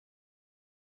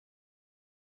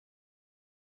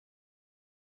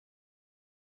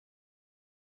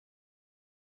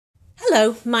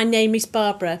Hello, my name is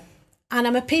Barbara and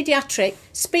I'm a paediatric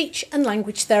speech and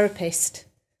language therapist.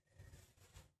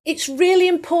 It's really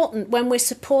important when we're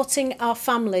supporting our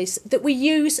families that we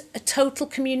use a total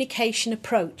communication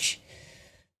approach.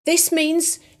 This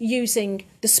means using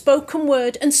the spoken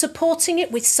word and supporting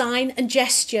it with sign and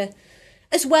gesture,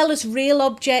 as well as real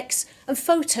objects and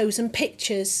photos and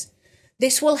pictures.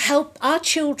 This will help our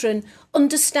children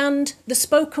understand the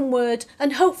spoken word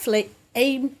and hopefully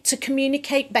aim to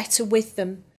communicate better with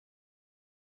them.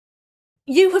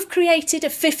 You have created a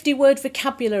 50-word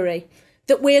vocabulary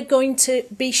that we are going to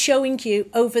be showing you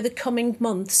over the coming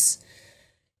months.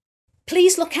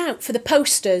 Please look out for the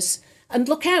posters and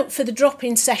look out for the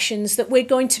drop-in sessions that we're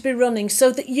going to be running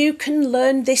so that you can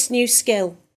learn this new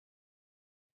skill.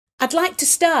 I'd like to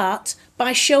start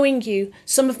by showing you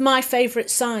some of my favourite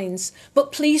signs,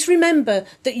 but please remember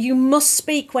that you must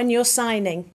speak when you're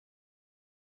signing.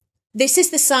 This is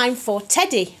the sign for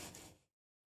teddy.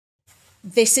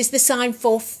 This is the sign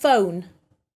for phone.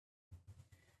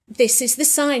 This is the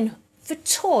sign for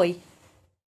toy.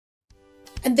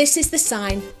 And this is the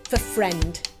sign for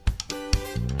friend.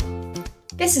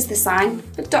 This is the sign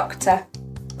for doctor.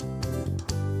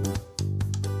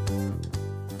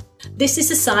 This is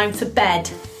the sign for bed.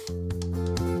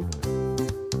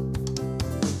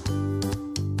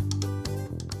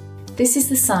 This is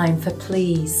the sign for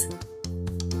please.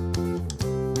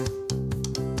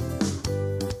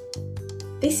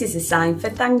 This is a sign for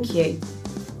thank you.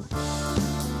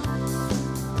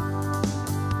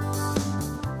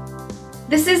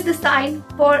 This is the sign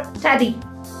for teddy.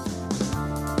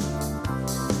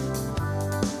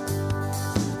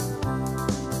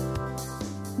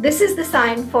 This is the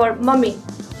sign for mummy.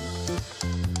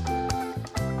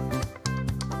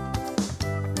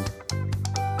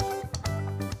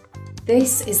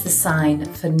 This is the sign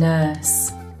for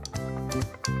nurse.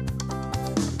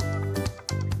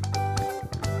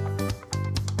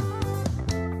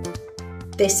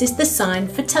 This is the sign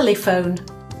for telephone.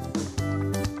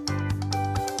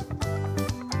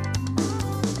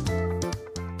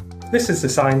 This is the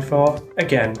sign for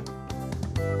again.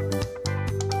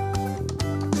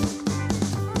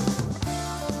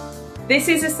 This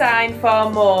is a sign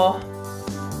for more.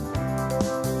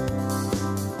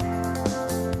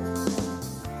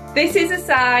 This is a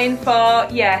sign for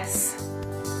yes.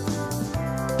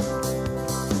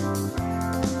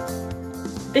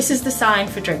 This is the sign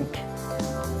for drink.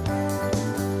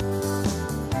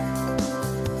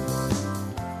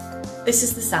 This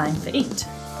is the sign for eat.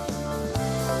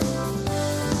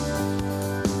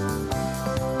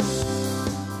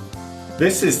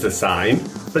 This is the sign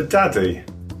for daddy.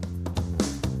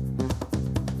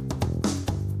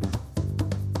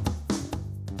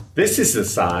 This is the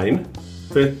sign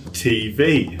for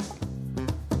TV.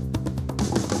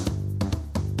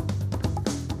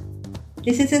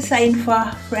 This is a sign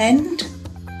for friend.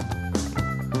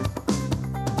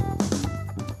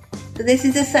 So this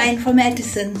is a sign for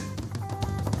medicine.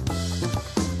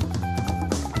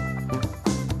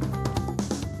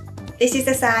 This is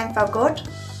the sign for good.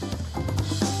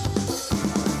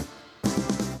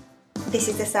 This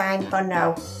is the sign for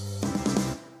no.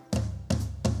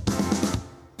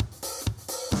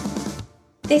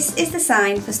 This is the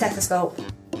sign for stethoscope.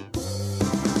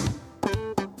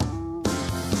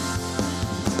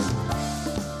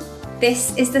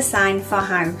 This is the sign for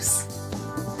house.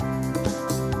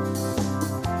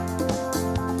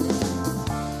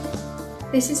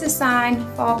 This is a sign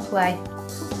for play.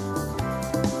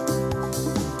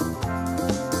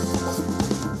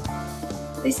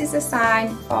 This is a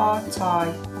sign for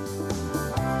toy.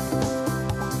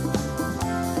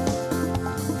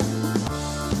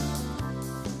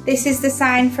 This is the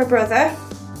sign for brother.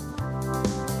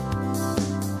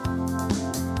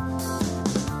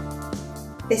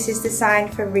 This is the sign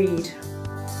for read.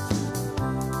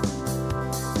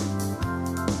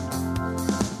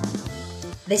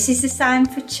 This is the sign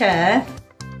for chair.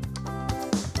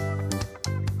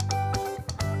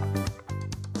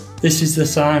 This is the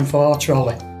sign for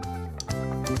trolley.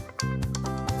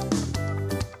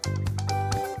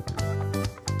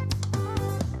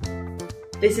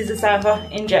 This is the sign for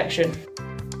injection.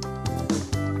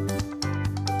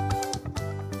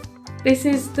 This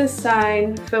is the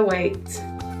sign for wait.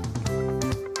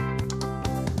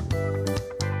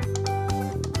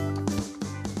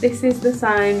 This is the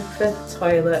sign for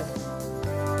toilet.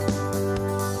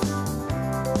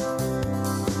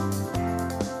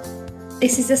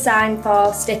 This is the sign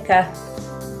for sticker.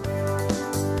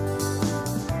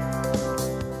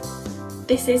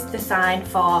 This is the sign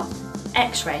for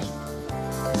X-ray.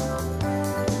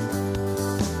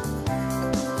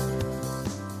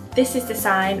 This is the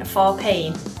sign for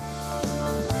pain.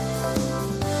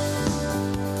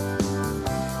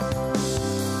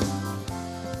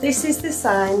 This is the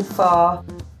sign for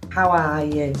how are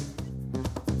you?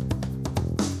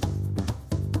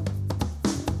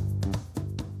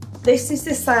 This is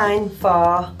the sign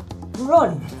for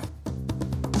run.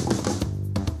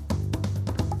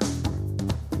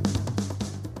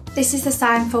 This is the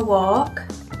sign for walk.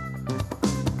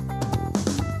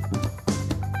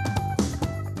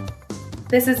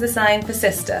 This is the sign for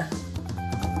sister.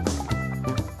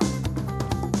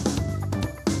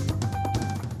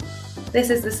 This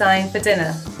is the sign for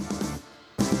dinner.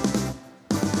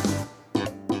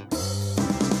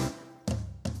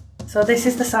 So this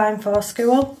is the sign for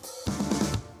school.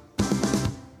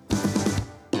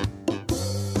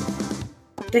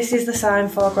 This is the sign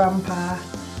for grandpa.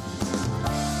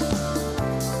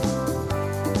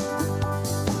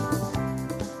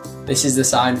 This is the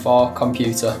sign for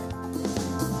computer.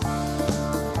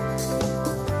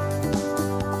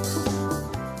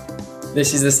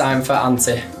 This is the sign for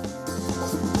auntie.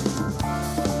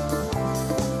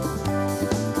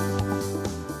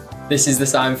 This is the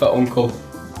sign for uncle.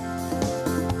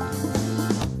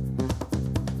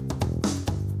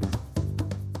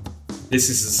 This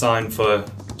is the sign for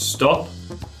stop.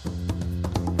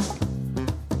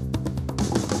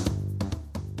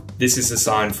 This is the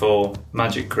sign for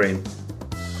magic cream.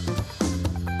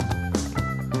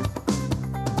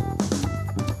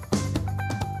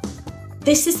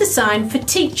 This is the sign for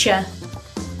teacher.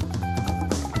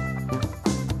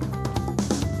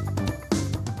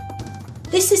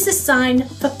 This is the sign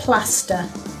for plaster.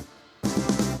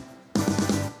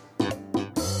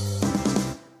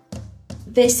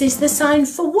 This is the sign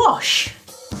for wash.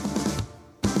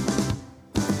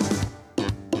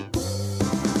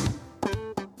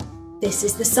 This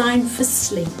is the sign for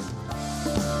sleep.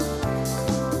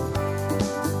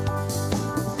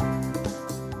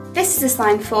 This is the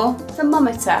sign for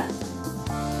thermometer.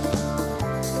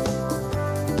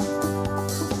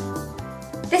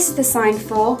 This is the sign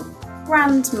for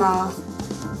grandma.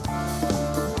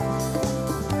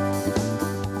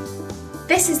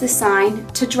 This is the sign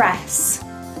to dress.